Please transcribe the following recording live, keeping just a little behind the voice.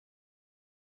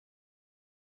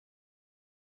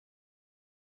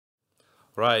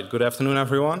Right, good afternoon,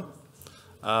 everyone.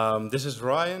 This is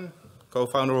Ryan,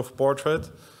 co-founder of Portrait,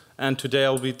 and today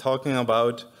I'll be talking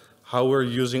about how we're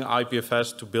using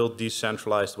IPFS to build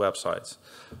decentralized websites.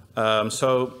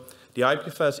 So the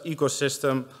IPFS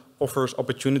ecosystem offers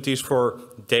opportunities for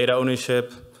data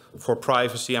ownership, for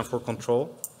privacy, and for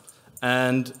control.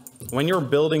 And when you're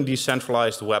building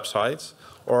decentralized websites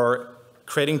or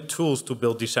creating tools to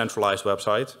build decentralized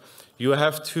websites, you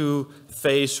have to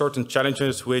face certain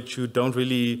challenges which you don't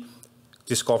really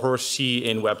discover or see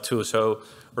in Web 2. So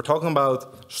we're talking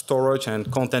about storage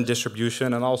and content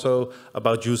distribution, and also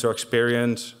about user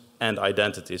experience and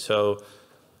identity. So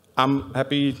I'm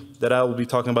happy that I will be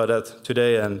talking about that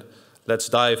today, and let's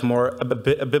dive a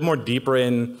bit more deeper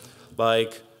in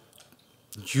like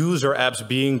user apps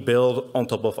being built on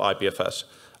top of IPFS.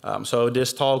 So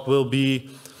this talk will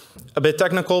be a bit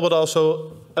technical, but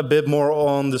also a bit more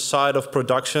on the side of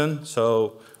production.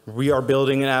 So we are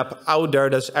building an app out there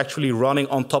that's actually running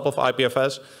on top of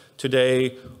IPFS.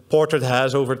 Today, Portrait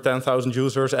has over 10,000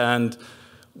 users, and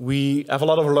we have a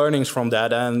lot of learnings from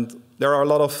that. And there are a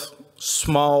lot of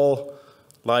small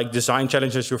like design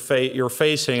challenges you're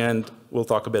facing, and we'll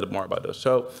talk a bit more about this.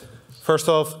 So first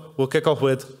off, we'll kick off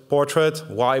with Portrait,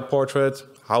 why Portrait,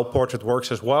 how Portrait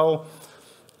works as well.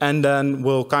 And then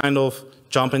we'll kind of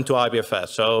jump into IPFS.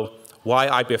 So why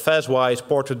IPFS? Why is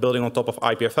Portrait building on top of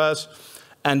IPFS?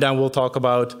 And then we'll talk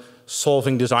about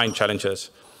solving design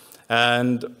challenges.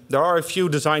 And there are a few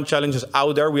design challenges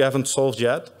out there we haven't solved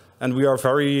yet, and we are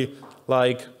very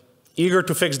eager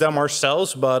to fix them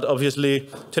ourselves. But obviously,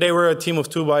 today we're a team of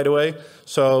 2, by the way,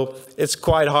 so it's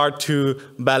quite hard to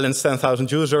balance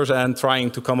 10,000 users and trying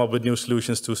to come up with new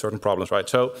solutions to certain problems, right?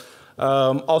 So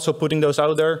also putting those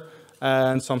out there,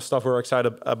 and some stuff we're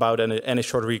excited about, and a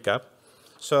short recap.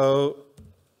 So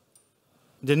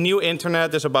the new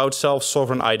internet is about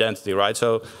self-sovereign identity, right?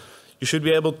 So you should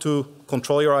be able to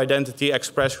control your identity,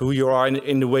 express who you are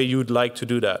in the way you'd like to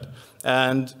do that.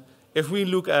 And if we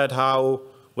look at how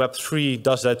Web3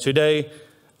 does that today,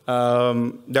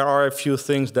 there are a few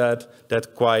things that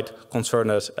quite concerned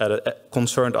us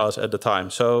at the time.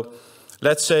 So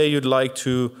let's say you'd like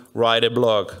to write a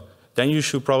blog. Then you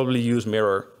should probably use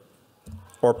Mirror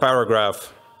or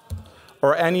Paragraph,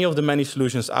 or any of the many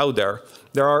solutions out there.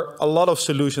 There are a lot of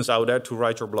solutions out there to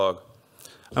write your blog.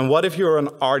 And what if you're an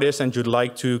artist and you'd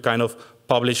like to kind of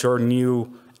publish your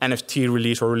new NFT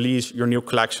release or release your new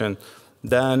collection?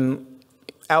 Then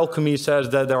Alchemy says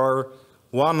that there are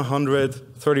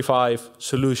 135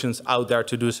 solutions out there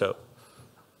to do so.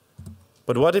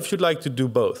 But what if you'd like to do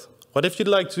both? What if you'd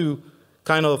like to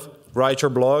kind of write your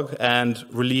blog and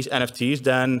release NFTs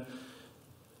then?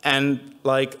 And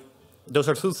those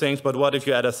are 2 things, but what if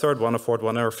you add a 3rd one, a 4th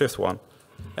one, or a 5th one?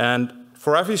 And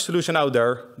for every solution out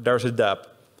there, there's a dApp.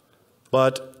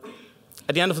 But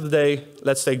at the end of the day,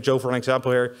 let's take Joe for an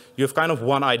example here. You have kind of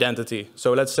one identity.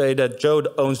 So let's say that Joe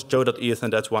owns Joe.eth,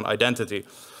 and that's one identity.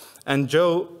 And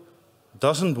Joe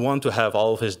doesn't want to have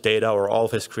all of his data or all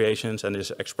of his creations and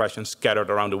his expressions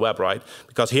scattered around the web, right?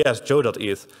 Because he has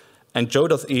Joe.eth. And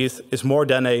Joe.eth is more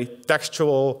than a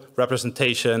textual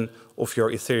representation of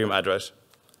your Ethereum address.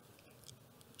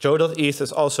 Joe.eth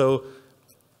is also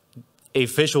a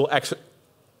visual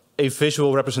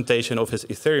representation of his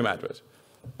Ethereum address.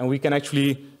 And we can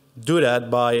actually do that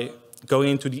by going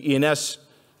into the ENS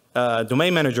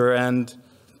domain manager and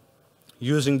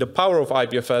using the power of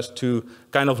IPFS to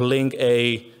kind of link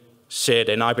a SID,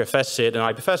 an IPFS SID,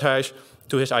 an IPFS hash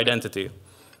to his identity.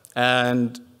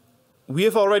 And we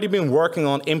have already been working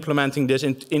on implementing this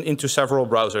into several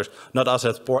browsers, not us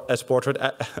as Portrait,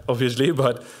 obviously,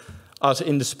 but us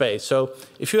in the space. So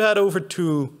if you head over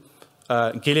to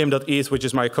Gilliam.eth, which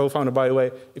is my co-founder, by the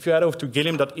way, if you head over to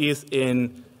Gilliam.eth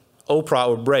in Opera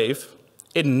or Brave,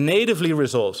 it natively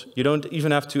resolves. You don't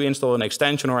even have to install an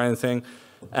extension or anything.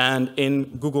 And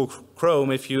in Google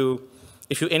Chrome, if you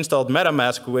installed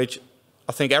MetaMask, which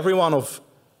I think every one of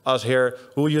us here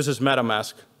who uses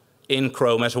MetaMask in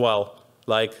Chrome as well,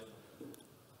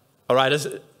 all right, there's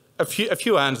a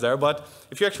few hands there, but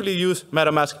if you actually use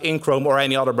MetaMask in Chrome or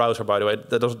any other browser, by the way,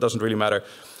 that doesn't really matter,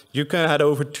 you can head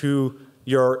over to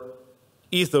your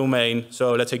ETH domain,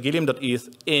 so let's say Gilliam.eth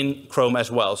in Chrome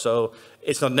as well. So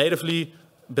it's not natively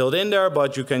built in there,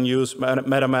 but you can use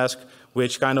MetaMask,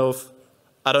 which kind of,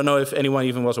 I don't know if anyone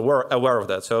even was aware of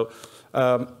that. So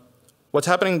what's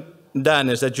happening then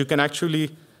is that you can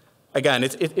actually, again,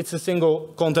 it's a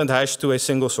single content hash to a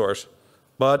single source.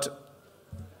 But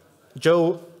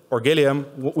Joe or Gilliam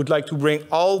would like to bring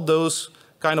all those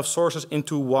kind of sources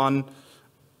into one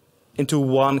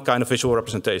kind of visual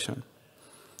representation.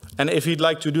 And if you'd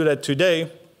like to do that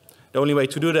today, The only way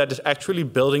to do that is actually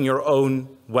building your own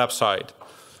website.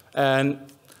 And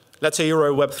let's say you're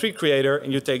a Web3 creator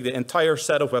and you take the entire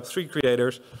set of Web3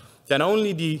 creators, then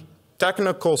only the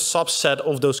technical subset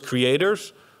of those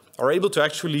creators are able to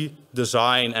actually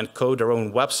design and code their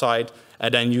own website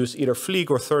and then use either Fleek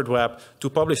or Third Web to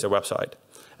publish their website.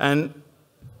 And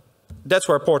that's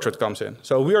where Portrait comes in.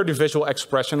 So we are the visual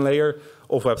expression layer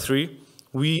of Web3.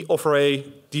 We offer a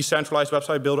decentralized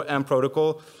website builder and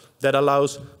protocol that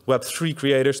allows Web3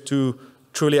 creators to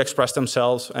truly express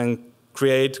themselves and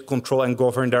create, control, and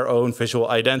govern their own visual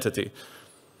identity.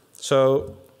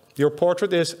 So your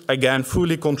portrait is, again,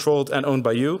 fully controlled and owned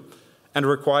by you and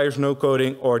requires no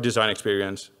coding or design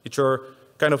experience. It's your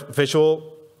kind of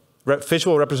visual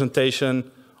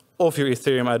representation of your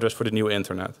Ethereum address for the new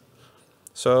internet.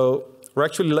 So we're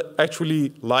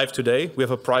actually live today. We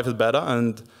have a private beta,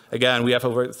 and again, we have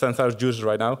over 10,000 users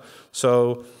right now.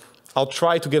 So I'll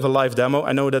try to give a live demo.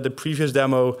 I know that the previous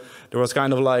demo, there was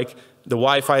kind of like the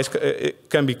Wi-Fi it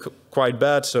can be quite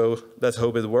bad, so let's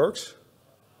hope it works.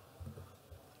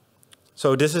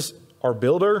 So this is our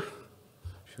builder.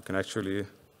 You can actually,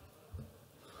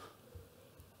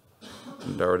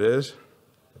 there it is.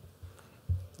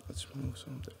 Let's move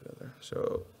something together.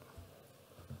 So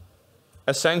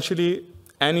essentially,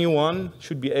 anyone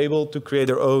should be able to create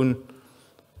their own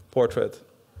portrait,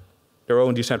 their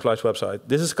own decentralized website.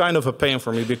 This is kind of a pain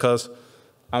for me because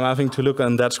I'm having to look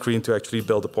on that screen to actually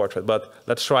build a portrait, but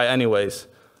let's try anyways.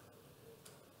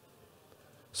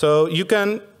 So you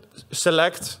can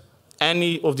select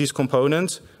any of these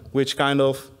components which kind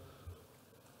of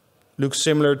looks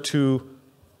similar to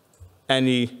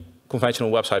any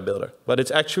conventional website builder, but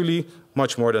it's actually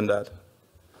much more than that.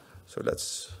 So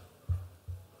let's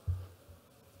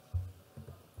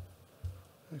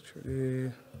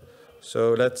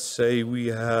let's say we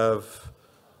have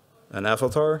an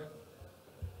avatar,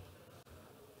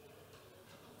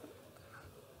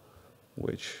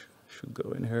 which should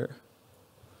go in here.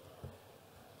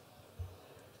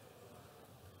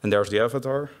 And there's the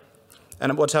avatar.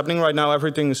 And what's happening right now,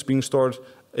 everything is being stored,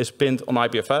 is pinned on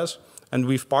IPFS. And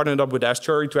we've partnered up with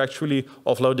Estuary to actually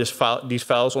offload these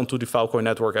files onto the Filecoin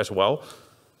network as well.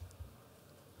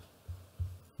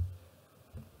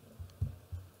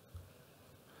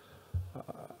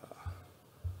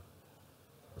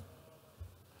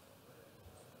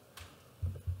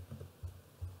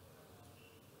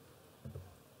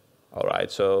 All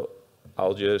right, so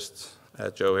I'll just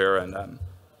add Joe here, and then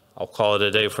I'll call it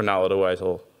a day for now, otherwise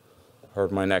I'll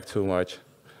hurt my neck too much.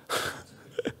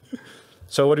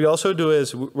 So what we also do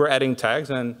is we're adding tags,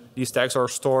 and these tags are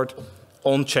stored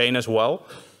on-chain as well,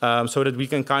 so that we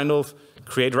can kind of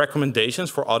create recommendations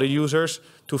for other users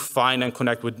to find and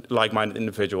connect with like-minded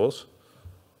individuals.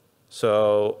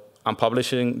 So I'm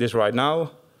publishing this right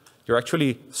now. You're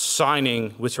actually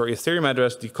signing with your Ethereum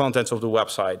address the contents of the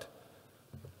website.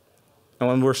 And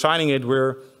when we're signing it,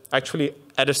 we're actually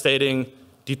attestating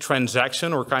the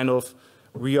transaction, or kind of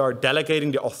we are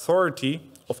delegating the authority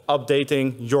of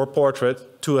updating your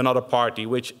portrait to another party,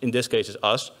 which in this case is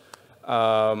us.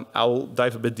 I'll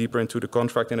dive a bit deeper into the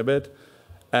contract in a bit.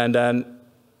 And then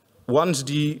once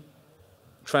the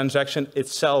transaction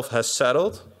itself has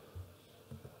settled,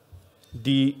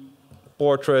 the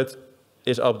portrait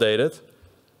is updated.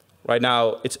 Right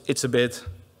now, it's a bit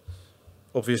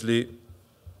obviously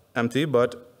empty,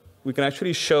 but we can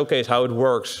actually showcase how it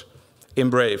works in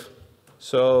Brave.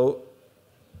 So,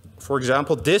 for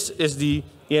example, this is the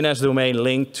ENS domain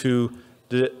linked to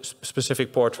the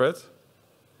specific portrait.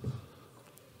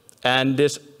 And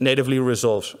this natively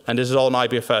resolves. And this is all in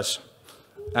IPFS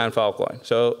and Filecoin.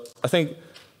 So I think,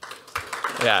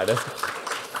 yeah.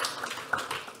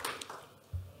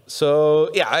 So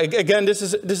yeah, again, this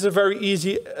is a very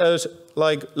easy,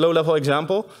 like low-level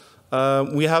example.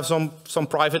 We have some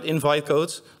private invite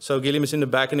codes. So Gilliam is in the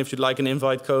back, and if you'd like an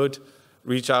invite code,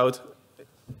 reach out.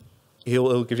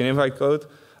 He'll give you an invite code.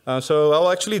 So I'll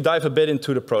actually dive a bit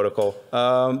into the protocol.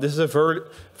 This is a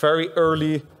very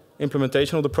early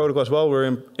implementation of the protocol as well. We're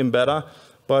in beta,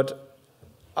 but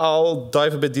I'll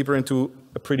dive a bit deeper into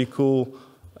a pretty cool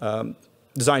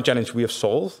design challenge we have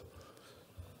solved.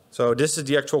 So this is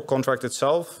the actual contract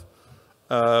itself.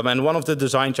 And one of the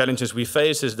design challenges we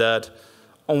face is that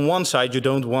on one side, you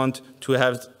don't want to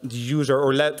have the user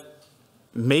or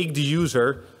make the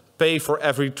user pay for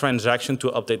every transaction to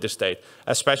update the state,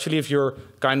 especially if you're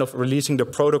kind of releasing the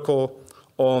protocol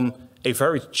on a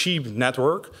very cheap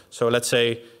network. So let's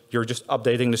say you're just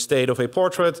updating the state of a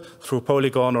portrait through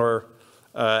Polygon or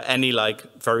any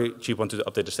like very cheap one to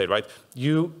update the state, right?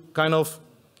 You kind of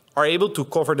are able to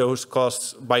cover those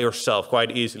costs by yourself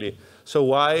quite easily. So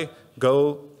why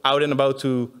go out and about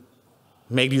to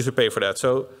make the user pay for that.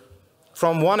 So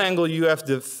from one angle, you have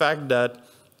the fact that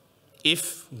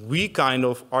if we kind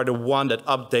of are the one that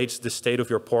updates the state of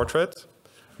your portrait,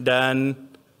 then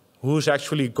who's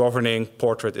actually governing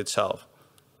portrait itself?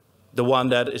 The one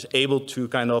that is able to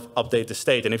kind of update the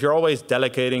state. And if you're always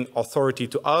delegating authority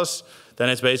to us, then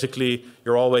it's basically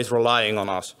you're always relying on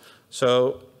us.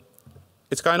 So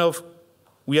it's kind of,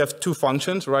 we have two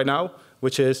functions right now,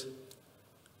 which is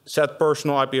set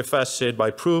personal IPFS sit by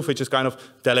proof, which is kind of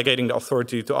delegating the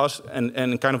authority to us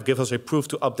and kind of give us a proof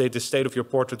to update the state of your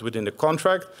portrait within the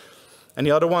contract. And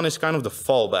the other one is kind of the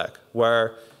fallback,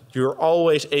 where you're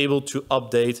always able to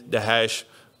update the hash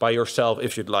by yourself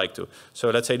if you'd like to. So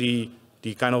let's say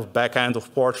the kind of backend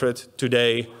of portrait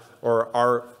today, or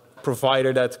our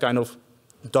provider that kind of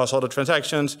does all the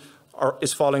transactions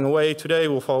is falling away today,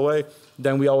 will fall away,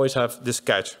 then we always have this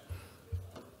catch.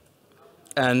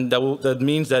 And that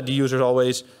means that the user is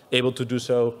always able to do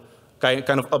so, kind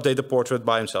of update the portrait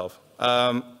by himself.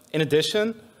 In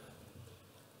addition,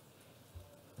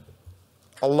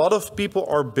 a lot of people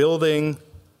are building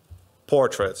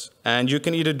portraits, and you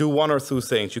can either do one or two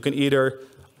things. You can either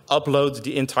upload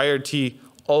the entirety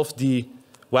of the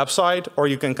website, or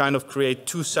you can kind of create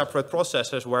two separate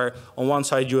processes where on one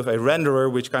side you have a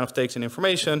renderer which kind of takes in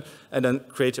information and then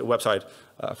creates a website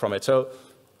from it. So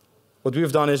what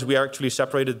we've done is we actually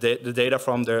separated the data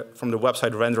from the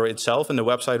website renderer itself, and the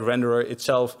website renderer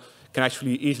itself can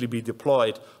actually easily be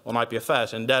deployed on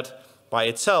IPFS, and that by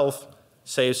itself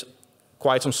saves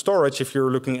quite some storage if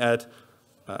you're looking at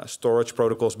storage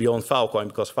protocols beyond Filecoin,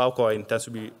 because Filecoin tends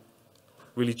to be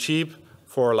really cheap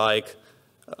for like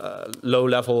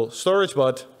low-level storage,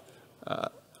 but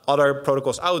other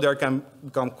protocols out there can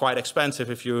become quite expensive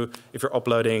if you're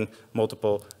uploading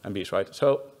multiple MBs, right?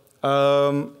 So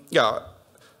yeah,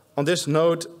 on this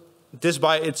note, this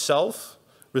by itself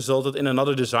resulted in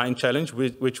another design challenge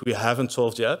which we haven't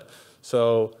solved yet.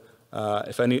 So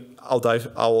if any, I'll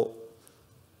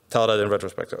tell that in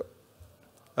retrospect.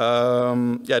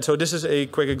 Yeah, so this is a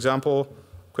quick example,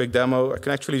 quick demo. I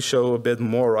can actually show a bit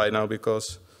more right now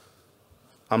because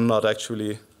I'm not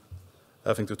actually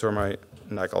having to turn my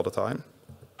neck all the time.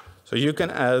 So you can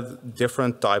add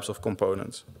different types of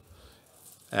components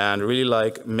and really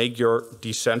like make your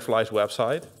decentralized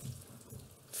website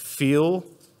feel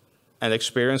and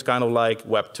experience kind of like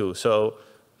Web 2. So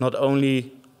not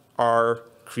only are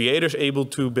creators able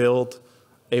to build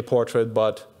a portrait,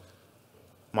 but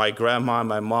my grandma and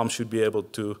my mom should be able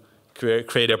to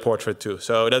create a portrait too.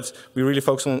 So that's, we really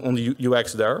focus on the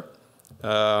UX there.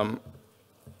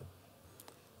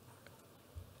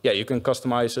 Yeah, you can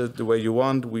customize it the way you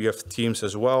want. We have themes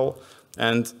as well.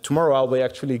 And tomorrow I'll be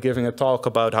actually giving a talk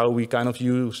about how we kind of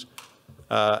use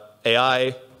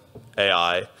AI.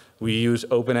 We use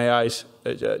OpenAI's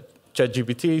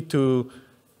ChatGPT to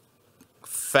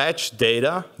fetch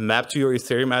data, map to your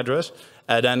Ethereum address,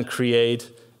 and then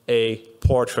create a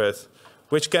portrait,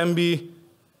 which can be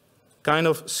kind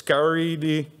of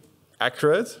scarily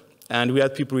accurate. And we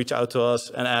had people reach out to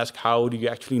us and ask, how do you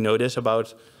actually know this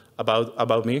about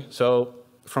me? So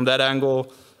from that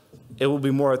angle, it will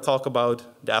be more a talk about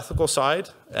the ethical side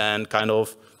and kind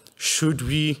of, should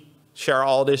we share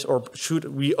all this, or should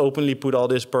we openly put all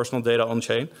this personal data on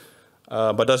chain?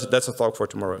 But that's a talk for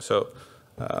tomorrow. So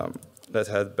let's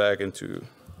head back into,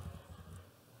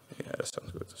 yeah, that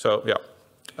sounds good. So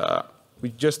yeah, we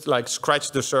just like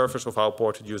scratched the surface of how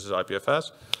Portrait uses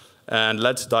IPFS, and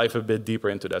let's dive a bit deeper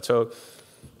into that. So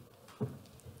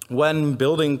when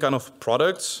building kind of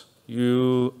products,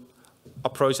 you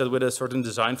approach that with a certain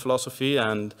design philosophy,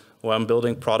 and when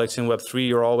building products in Web3,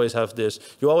 you always have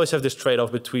this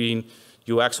trade-off between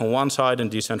UX on one side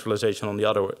and decentralization on the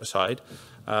other side.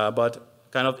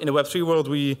 But kind of in the Web3 world,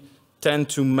 we tend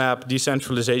to map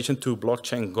decentralization to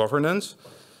blockchain governance.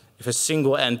 If a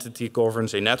single entity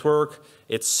governs a network,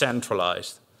 it's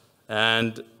centralized.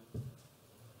 And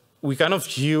we kind of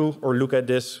view or look at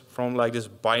this from like this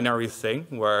binary thing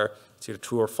where it's either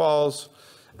true or false.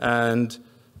 And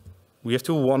we have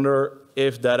to wonder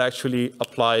if that actually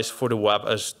applies for the web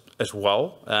as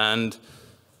well. And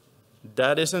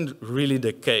that isn't really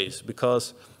the case,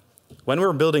 because when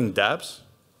we're building dApps,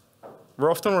 we're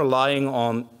often relying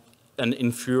on an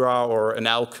Infura or an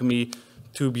Alchemy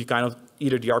to be kind of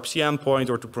either the RPC endpoint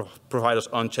or to provide us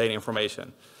on-chain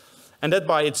information. And that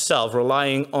by itself,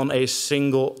 relying on a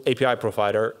single API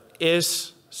provider,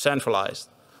 is centralized.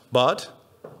 But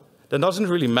that doesn't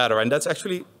really matter, and that's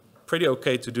actually pretty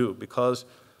okay to do, because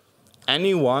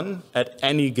anyone at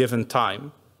any given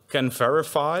time can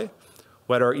verify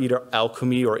whether either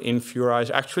Alchemy or Infura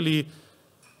is actually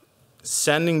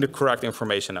sending the correct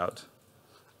information out.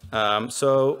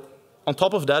 So on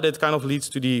top of that, it kind of leads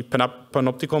to the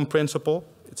panopticon principle.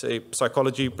 It's a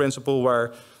psychology principle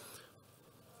where,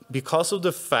 because of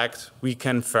the fact we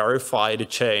can verify the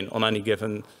chain on any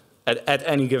given, at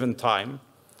any given time,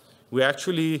 we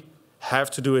actually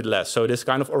have to do it less. So this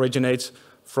kind of originates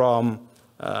from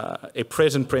a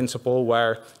prison principle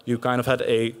where you kind of had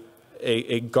a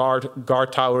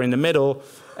guard tower in the middle,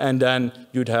 and then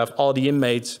you'd have all the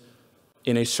inmates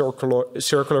in a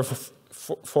circular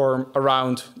form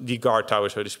around the guard tower,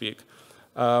 so to speak.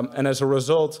 And as a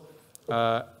result,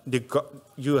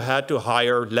 you had to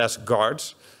hire less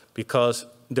guards because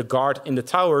the guard in the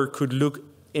tower could look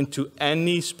into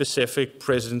any specific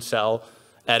prison cell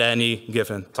at any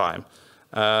given time.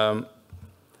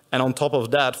 And on top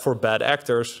of that, for bad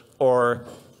actors, or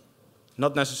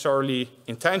not necessarily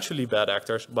intentionally bad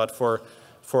actors, but for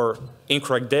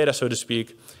incorrect data, so to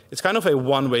speak, it's kind of a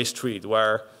one-way street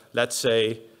where, let's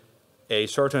say, a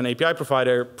certain API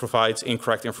provider provides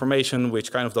incorrect information,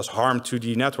 which kind of does harm to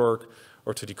the network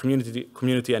or to the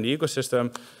community and the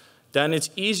ecosystem, then it's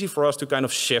easy for us to kind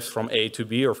of shift from A to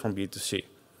B or from B to C.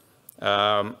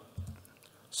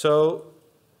 So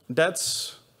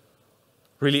that's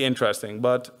really interesting.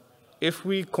 But if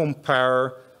we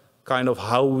compare kind of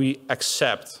how we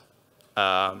accept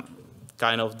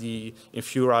kind of the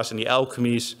Infuras and the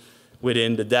alchemies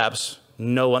within the dApps,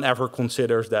 no one ever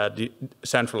considers that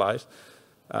decentralized.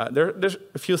 There's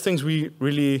a few things we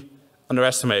really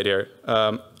underestimate here.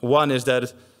 One is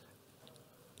that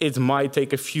it might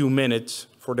take a few minutes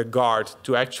for the guard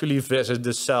to actually visit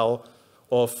the cell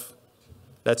of,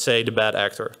 let's say, the bad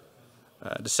actor.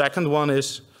 The second one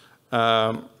is,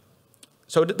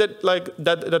 so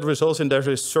that results in there's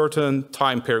a certain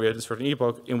time period, a certain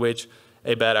epoch in which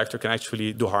a bad actor can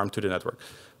actually do harm to the network.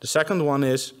 The second one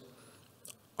is,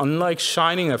 unlike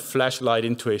shining a flashlight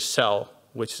into a cell,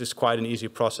 which is quite an easy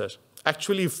process,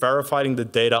 actually verifying the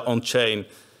data on chain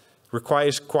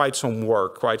requires quite some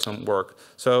work.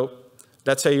 So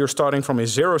let's say you're starting from a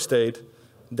 0 state,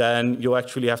 then you'll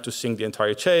actually have to sync the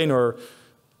entire chain, or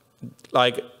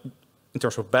like in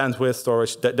terms of bandwidth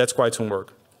storage, that's quite some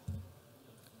work.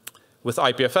 With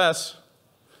IPFS,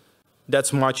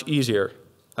 that's much easier.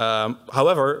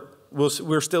 However,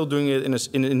 we're still doing it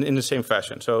in the same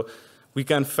fashion. So we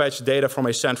can fetch data from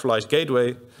a centralized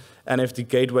gateway, and if the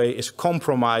gateway is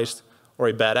compromised or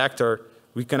a bad actor,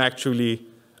 we can actually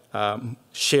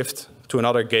shift to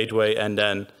another gateway, and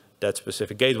then that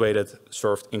specific gateway that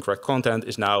served incorrect content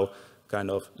is now kind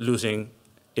of losing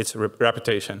its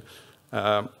reputation.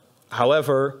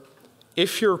 However,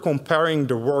 if you're comparing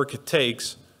the work it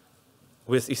takes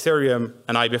with Ethereum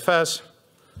and IPFS,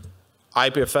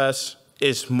 IPFS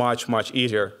is much, much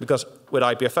easier, because with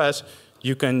IPFS,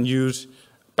 you can use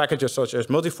packages such as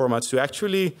multi-formats to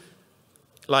actually,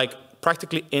 like,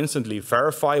 practically instantly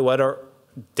verify whether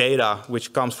data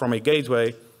which comes from a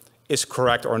gateway is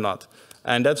correct or not.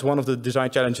 And that's one of the design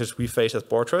challenges we face at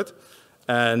Portrait.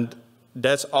 And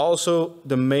that's also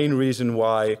the main reason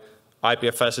why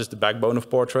IPFS is the backbone of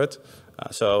Portrait.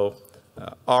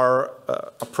 Our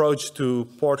approach to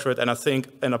Portrait, and I think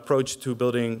an approach to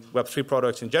building Web3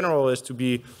 products in general, is to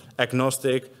be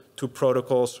agnostic to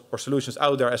protocols or solutions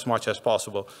out there as much as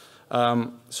possible.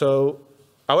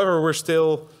 However, we're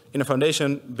still in a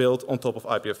foundation built on top of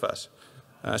IPFS.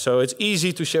 So it's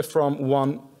easy to shift from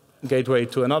one gateway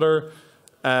to another,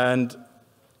 and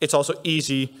it's also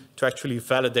easy to actually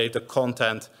validate the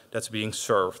content that's being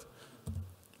served.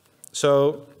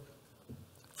 So,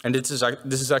 and this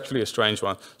is actually a strange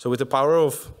one. So with the power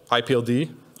of IPLD,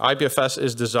 IPFS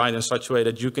is designed in such a way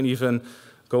that you can even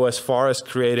go as far as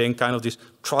creating kind of these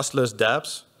trustless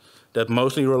dApps that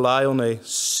mostly rely on a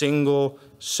single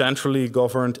centrally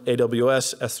governed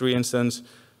AWS S3 instance,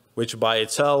 which by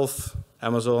itself,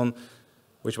 Amazon,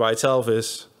 which by itself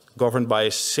is governed by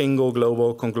a single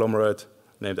global conglomerate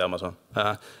named Amazon.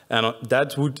 And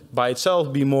that would by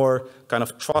itself be more kind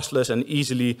of trustless and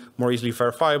more easily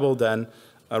verifiable than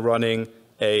running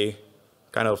a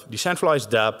kind of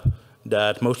decentralized dApp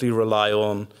that mostly rely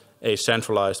on a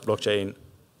centralized blockchain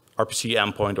RPC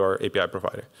endpoint or API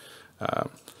provider.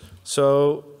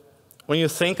 So when you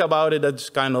think about it, that's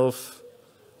kind of,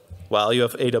 well, you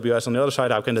have AWS on the other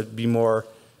side. How can it be more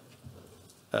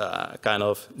kind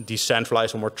of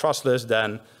decentralized or more trustless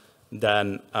than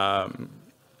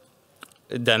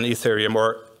Ethereum,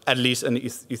 or at least an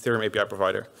Ethereum API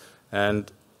provider? And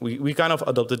we kind of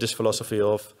adopted this philosophy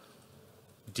of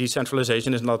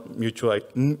decentralization is not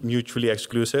mutually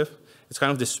exclusive. It's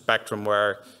kind of this spectrum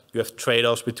where you have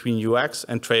trade-offs between UX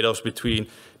and trade-offs between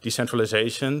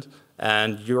decentralization,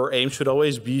 and your aim should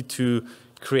always be to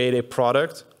create a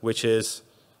product which is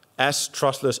as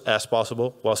trustless as possible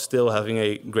while still having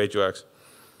a great UX.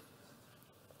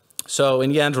 So in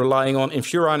the end, relying on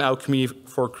Infura and Alchemy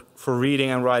for reading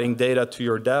and writing data to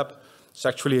your dApp is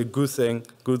actually a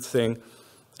good thing,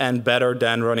 and better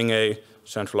than running a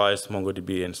centralized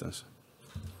MongoDB instance.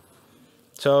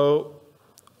 So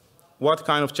what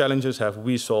kind of challenges have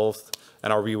we solved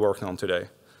and are we working on today?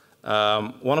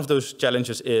 One of those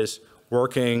challenges is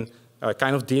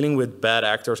kind of dealing with bad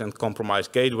actors and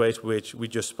compromised gateways, which we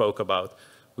just spoke about.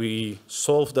 We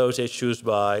solve those issues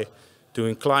by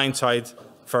doing client-side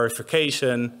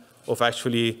verification of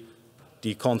actually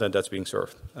the content that's being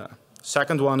served.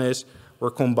 Second one is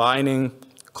we're combining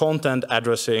content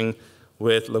addressing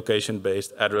with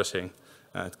location-based addressing,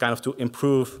 kind of to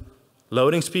improve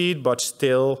loading speed, but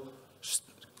still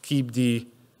keep the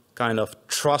kind of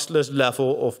trustless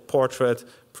level of Portrait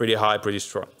pretty high, pretty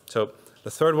strong. So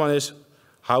the third one is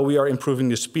how we are improving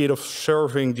the speed of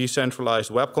serving decentralized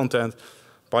web content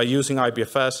by using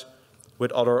IPFS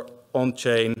with other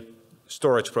on-chain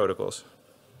storage protocols.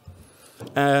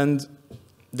 And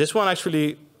this one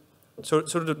actually, so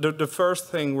the first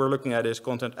thing we're looking at is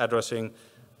content addressing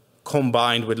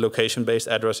combined with location-based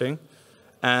addressing.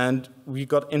 And we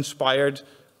got inspired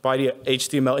by the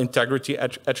HTML integrity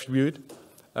attribute.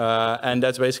 And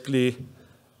that's basically,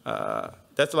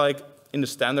 that's like in the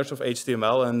standards of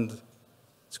HTML, and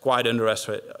it's quite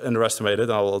underestimated.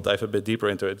 And I'll dive a bit deeper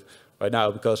into it right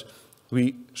now, because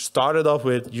we started off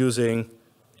with using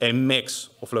a mix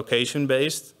of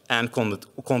location-based and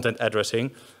content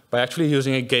addressing by actually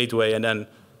using a gateway and then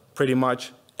pretty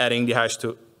much adding the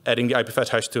IPFS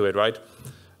hash to it, right?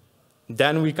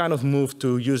 Then we kind of moved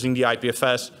to using the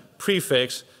IPFS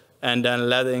prefix and then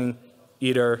letting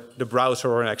either the browser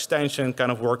or an extension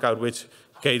kind of work out which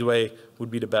gateway would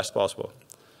be the best possible.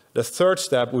 The third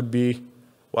step would be,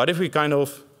 what if we kind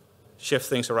of shift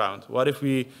things around? What if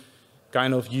we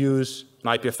kind of use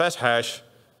an IPFS hash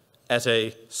as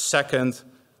a second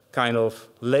kind of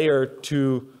layer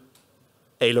to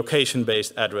a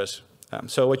location-based address?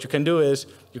 So what you can do is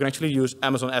you can actually use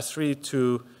Amazon S3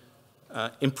 to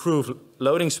improve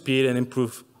loading speed and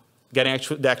improve getting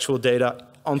the actual data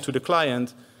onto the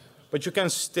client, but you can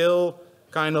still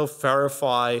kind of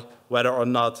verify whether or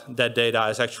not that data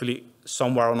is actually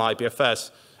somewhere on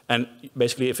IPFS. And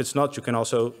basically, if it's not, you can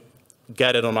also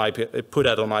get it on put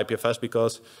it on IPFS,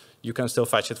 because you can still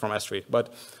fetch it from S3.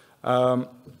 But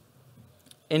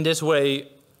in this way,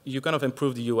 you kind of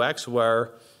improve the UX,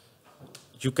 where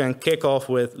you can kick off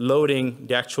with loading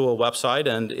the actual website,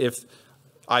 and if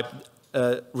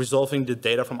resolving the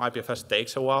data from IPFS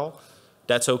takes a while,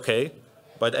 that's okay.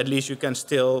 But at least you can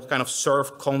still kind of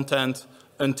serve content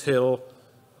until,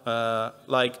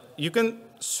 like, you can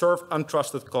serve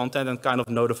untrusted content and kind of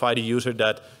notify the user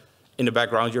that in the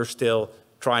background you're still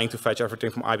trying to fetch everything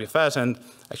from IPFS and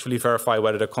actually verify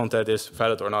whether the content is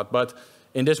valid or not. But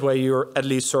in this way, you're at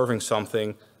least serving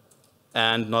something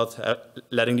and not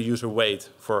letting the user wait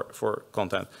for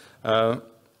content.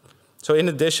 So in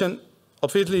addition,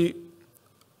 obviously,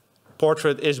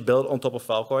 Portrait is built on top of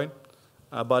Filecoin,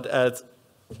 but at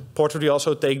Portrait we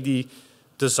also take the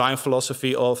design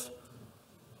philosophy of,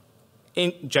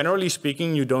 generally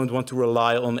speaking, you don't want to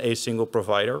rely on a single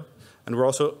provider, and we're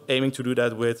also aiming to do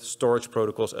that with storage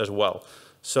protocols as well.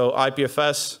 So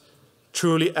IPFS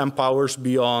truly empowers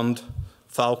beyond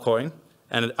Filecoin,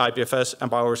 and IPFS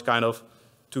empowers kind of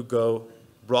to go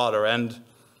broader. And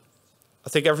I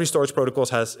think every storage protocol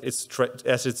has its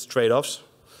trade-offs.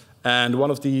 And one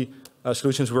of the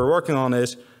solutions we're working on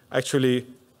is actually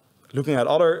looking at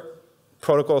other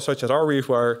protocols such as Arweave,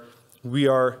 where we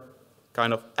are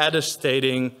kind of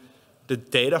attestating the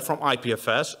data from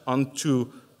IPFS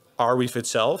onto Arweave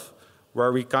itself,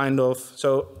 where we kind of,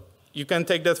 so you can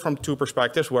take that from two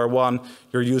perspectives, where one,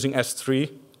 you're using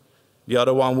S3, the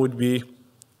other one would be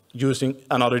using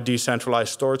another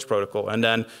decentralized storage protocol, and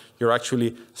then you're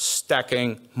actually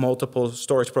stacking multiple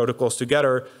storage protocols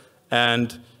together,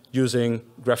 and using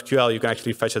GraphQL, you can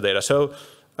actually fetch the data. So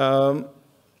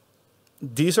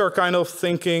these are kind of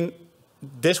thinking,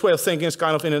 this way of thinking is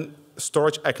kind of in a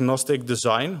storage agnostic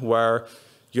design, where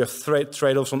you have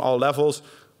trade-offs on all levels,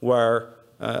 where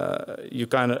you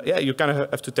kind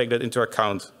of have to take that into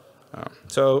account.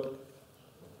 So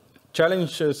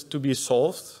challenges to be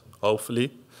solved,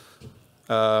 hopefully.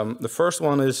 The first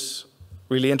one is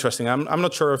really interesting. I'm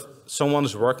not sure if someone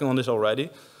is working on this already,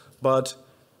 but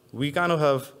we kind of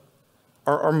have,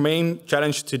 our main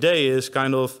challenge today is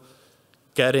kind of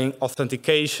getting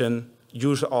authentication,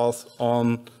 user auth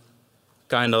on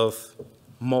kind of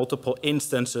multiple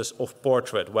instances of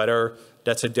Portrait, whether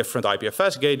that's a different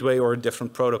IPFS gateway or a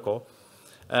different protocol.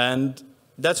 And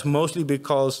that's mostly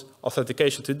because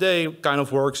authentication today kind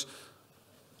of works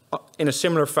in a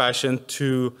similar fashion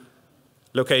to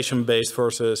location-based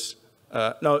versus,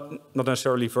 no, not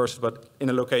necessarily versus, but in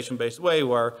a location-based way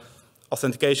where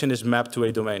authentication is mapped to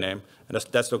a domain name, and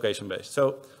that's location-based.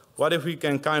 So what if we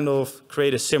can kind of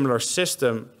create a similar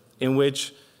system in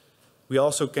which we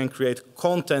also can create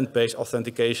content-based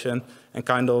authentication and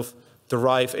kind of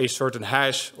derive a certain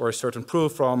hash or a certain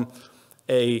proof from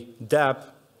a dApp,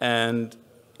 and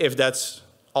if that's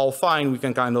all fine, we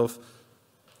can kind of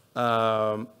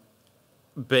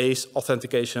base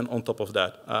authentication on top of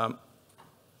that.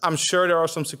 I'm sure there are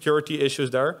some security issues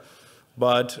there,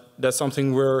 but that's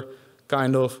something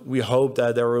we hope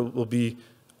that there will be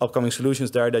upcoming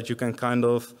solutions there that you can kind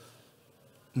of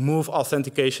move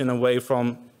authentication away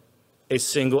from a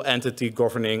single entity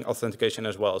governing authentication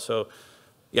as well. So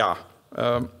yeah,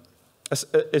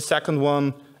 a second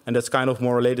one, and that's kind of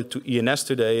more related to ENS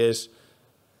today, is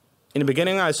in the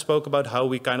beginning I spoke about how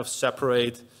we kind of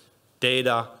separate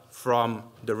data from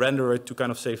the renderer to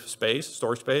kind of save space,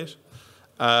 storage space.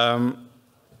 And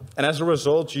as a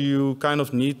result, you kind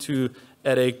of need to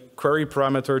add a query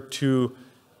parameter to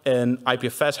an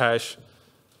IPFS hash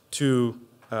to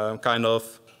kind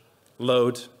of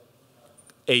load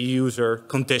a user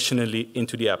conditionally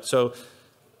into the app. So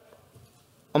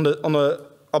on the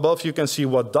above, you can see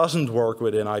what doesn't work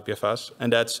within IPFS,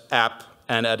 and that's app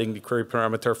and adding the query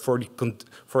parameter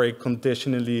for a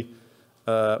conditionally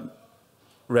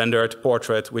rendered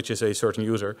portrait, which is a certain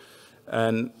user.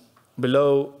 And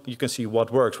below, you can see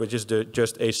what works, which is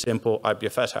just a simple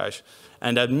IPFS hash.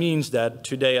 And that means that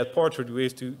today at Portrait, we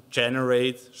have to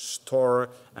generate, store,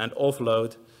 and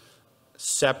offload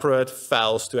separate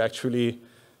files to actually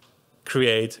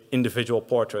create individual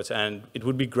portraits. And it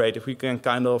would be great if we can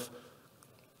kind of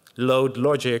load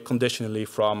logic conditionally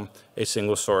from a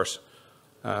single source.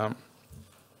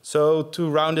 So to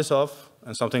round this off,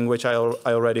 and something which I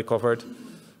already covered,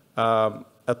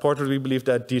 at Portrait, we believe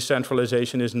that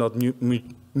decentralization is not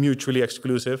mutually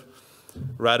exclusive.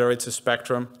 Rather, it's a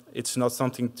spectrum. It's not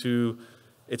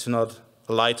it's not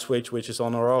a light switch which is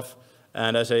on or off.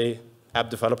 And as a app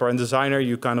developer and designer,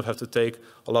 you kind of have to take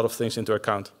a lot of things into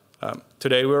account.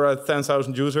 Today, we're at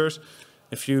 10,000 users.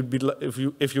 If you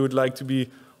would like to be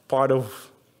part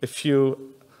of a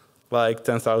few, like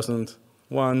 10,000,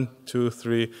 1, 2,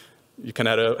 3, you can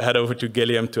head over to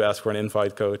Gilliam to ask for an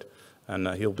invite code, and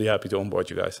he'll be happy to onboard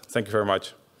you guys. Thank you very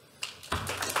much.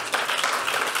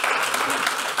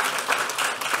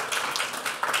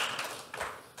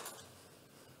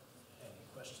 Any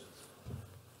questions?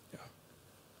 Yeah.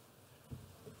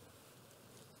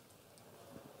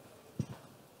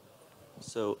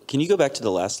 So can you go back to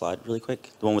the last slide really quick,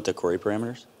 the one with the query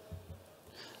parameters?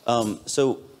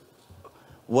 So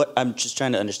what I'm just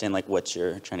trying to understand, like, what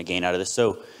you're trying to gain out of this.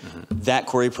 So that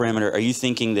query parameter, are you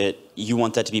thinking that you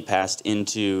want that to be passed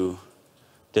into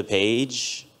the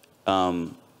page,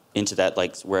 into that,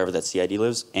 like, wherever that CID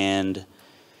lives? And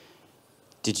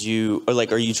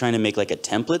are you trying to make like a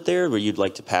template there where you'd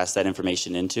like to pass that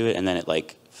information into it and then it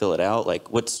like fill it out?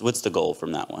 Like, what's the goal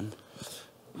from that one?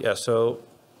 Yeah, so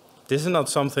this is not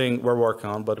something we're working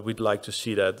on, but we'd like to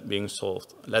see that being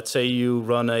solved. Let's say you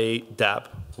run a dApp,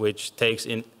 which takes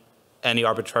in any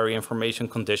arbitrary information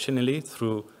conditionally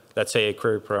through, let's say, a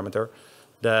query parameter.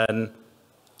 Then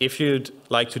if you'd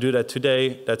like to do that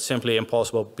today, that's simply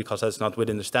impossible because that's not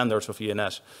within the standards of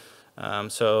ENS.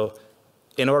 So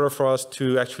in order for us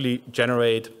to actually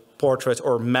generate portraits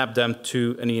or map them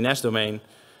to an ENS domain,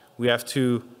 we have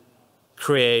to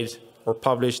create or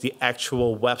publish the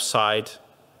actual website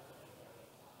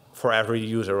for every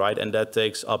user, right? And that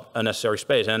takes up unnecessary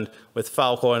space. And with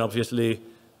Filecoin, obviously,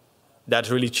 that's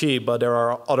really cheap, but there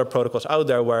are other protocols out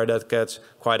there where that gets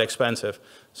quite expensive.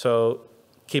 So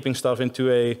keeping stuff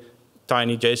into a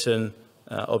tiny JSON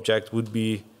object would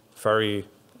be very,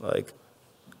 like,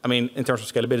 I mean, in terms of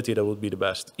scalability, that would be the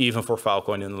best, even for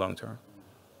Filecoin in the long term.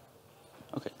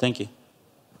 Okay, thank you.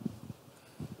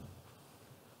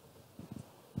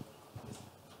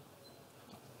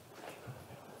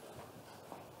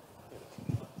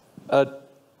 But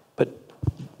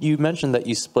you mentioned that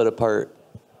you split apart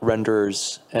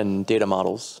renderers and data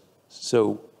models.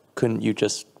 So couldn't you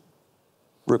just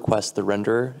request the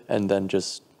renderer and then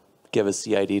just give a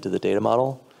CID to the data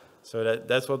model? So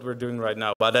that's what we're doing right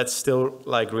now. But that's still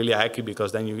like really hacky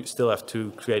because then you still have to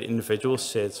create individual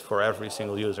SIDs for every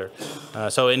single user.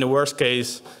 So in the worst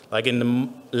case, like in the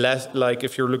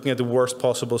if you're looking at the worst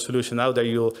possible solution out there,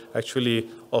 you'll actually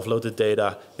offload the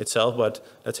data itself. But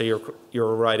let's say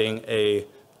you're writing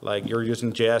you're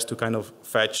using JS to kind of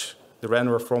fetch the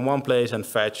renderer from one place and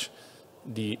fetch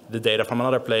the data from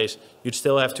another place, you'd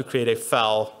still have to create a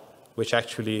file which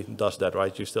actually does that,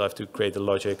 right? You still have to create the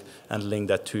logic and link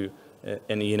that to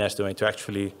an ENS domain to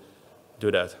actually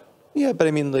do that. Yeah, but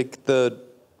I mean, like the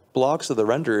blocks of the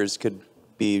renderers could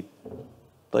be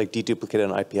like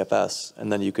deduplicated on IPFS,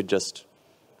 and then you could just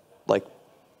like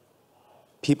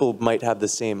people might have the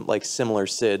same like similar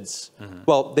SIDs.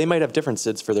 Well, they might have different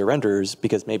SIDs for their renderers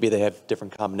because maybe they have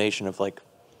different combination of like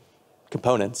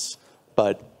components,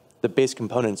 but the base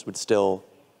components would still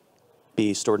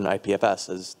be stored in IPFS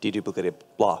as deduplicated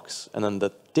blocks, and then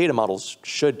the data models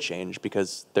should change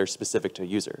because they're specific to a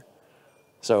user.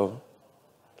 So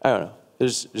I don't know.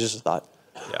 There's just a thought.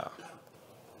 Yeah.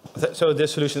 So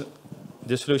this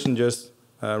solution just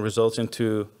results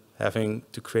into having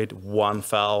to create one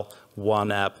file,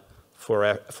 one app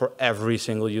for every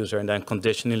single user, and then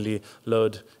conditionally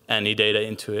load any data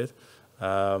into it.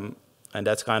 And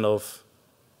that's kind of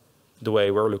the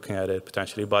way we're looking at it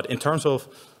potentially. But in terms of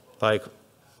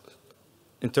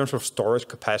storage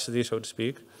capacity, so to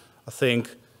speak, I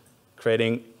think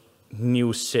creating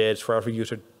new SIDs for every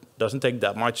user doesn't take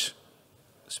that much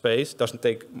space, doesn't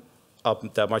take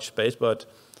up that much space, but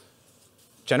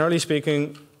generally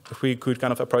speaking, if we could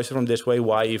kind of approach it from this way,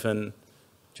 why even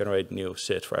generate new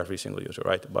SIDs for every single user,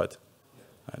 right? But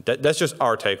that's just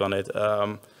our take on it.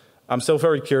 I'm still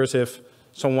very curious if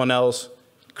someone else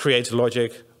creates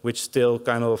logic which still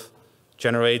kind of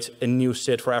generates a new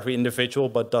SID for every individual,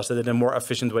 but does it in a more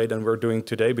efficient way than we're doing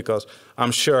today, because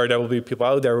I'm sure there will be people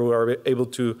out there who are able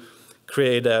to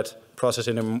create that process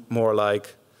in a more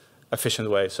like efficient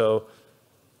way. So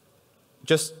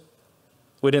just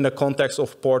within the context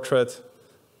of Portrait,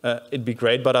 it'd be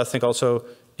great, but I think also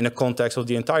in the context of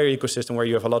the entire ecosystem where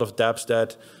you have a lot of dApps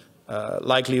that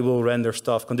likely will render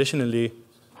stuff conditionally,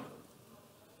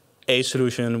 a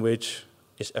solution which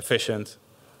is efficient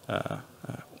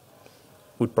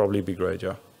would probably be great,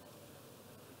 yeah.